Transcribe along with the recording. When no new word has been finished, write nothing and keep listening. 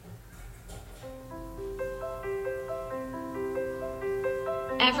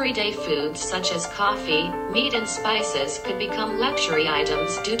Everyday foods such as coffee, meat and spices could become luxury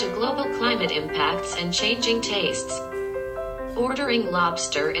items due to global climate impacts and changing tastes. Ordering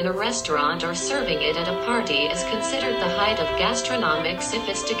lobster in a restaurant or serving it at a party is considered the height of gastronomic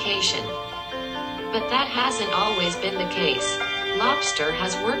sophistication. But that hasn't always been the case. Lobster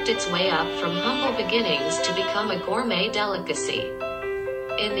has worked its way up from humble beginnings to become a gourmet delicacy.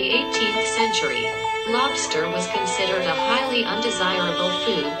 In the 18th century, lobster was considered a highly undesirable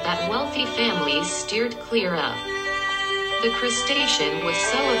food that wealthy families steered clear of. The crustacean was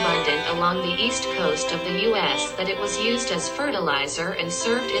so abundant along the east coast of the U.S. that it was used as fertilizer and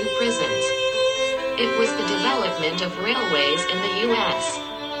served in prisons. It was the development of railways in the U.S.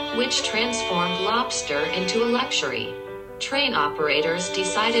 which transformed lobster into a luxury. Train operators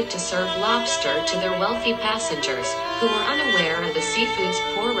decided to serve lobster to their wealthy passengers, who were unaware of the seafood's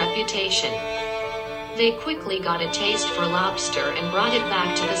poor reputation. They quickly got a taste for lobster and brought it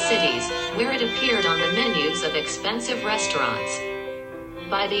back to the cities, where it appeared on the menus of expensive restaurants.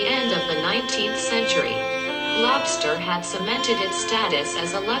 By the end of the 19th century, lobster had cemented its status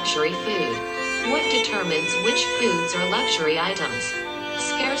as a luxury food. What determines which foods are luxury items?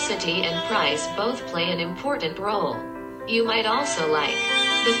 Scarcity and price both play an important role. You might also like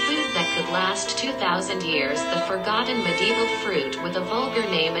the food that could last 2,000 years, the forgotten medieval fruit with a vulgar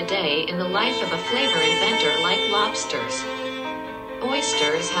name, a day in the life of a flavor inventor like lobsters.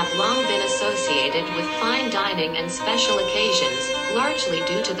 Oysters have long been associated with fine dining and special occasions, largely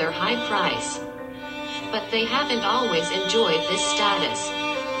due to their high price. But they haven't always enjoyed this status.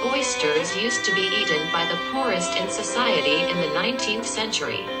 Oysters used to be eaten by the poorest in society in the 19th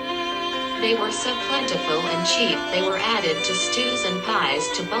century. They were so plentiful and cheap they were added to stews and pies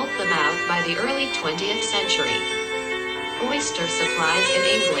to bulk them out by the early 20th century. Oyster supplies in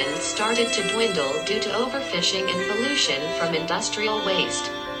England started to dwindle due to overfishing and pollution from industrial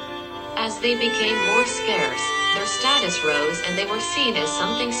waste. As they became more scarce, their status rose and they were seen as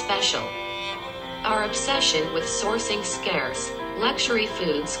something special. Our obsession with sourcing scarce, luxury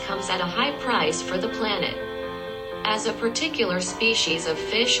foods comes at a high price for the planet. As a particular species of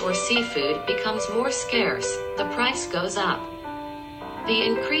fish or seafood becomes more scarce, the price goes up. The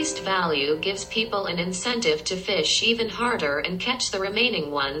increased value gives people an incentive to fish even harder and catch the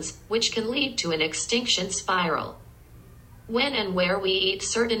remaining ones, which can lead to an extinction spiral. When and where we eat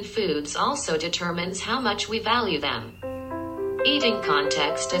certain foods also determines how much we value them. Eating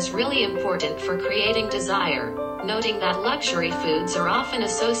context is really important for creating desire, noting that luxury foods are often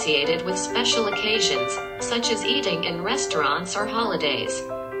associated with special occasions, such as eating in restaurants or holidays.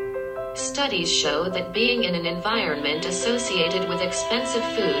 Studies show that being in an environment associated with expensive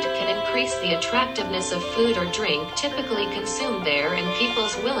food can increase the attractiveness of food or drink typically consumed there and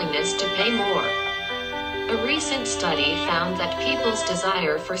people's willingness to pay more. A recent study found that people's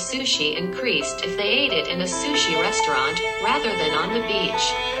desire for sushi increased if they ate it in a sushi restaurant, rather than on the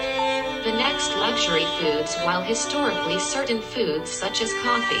beach. The next luxury foods. While historically certain foods such as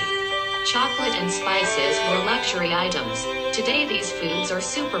coffee, chocolate and spices were luxury items, today these foods are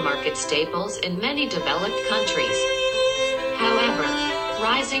supermarket staples in many developed countries. However,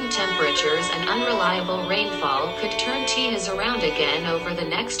 rising temperatures and unreliable rainfall could turn teas around again over the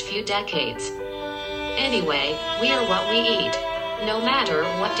next few decades. Anyway, we are what we eat. No matter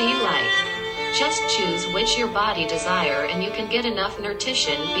what do you like. Just choose which your body desire and you can get enough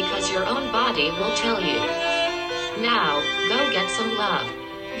nutrition because your own body will tell you. Now, go get some love.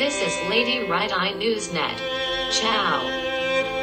 This is Lady Right Eye News Net. Ciao.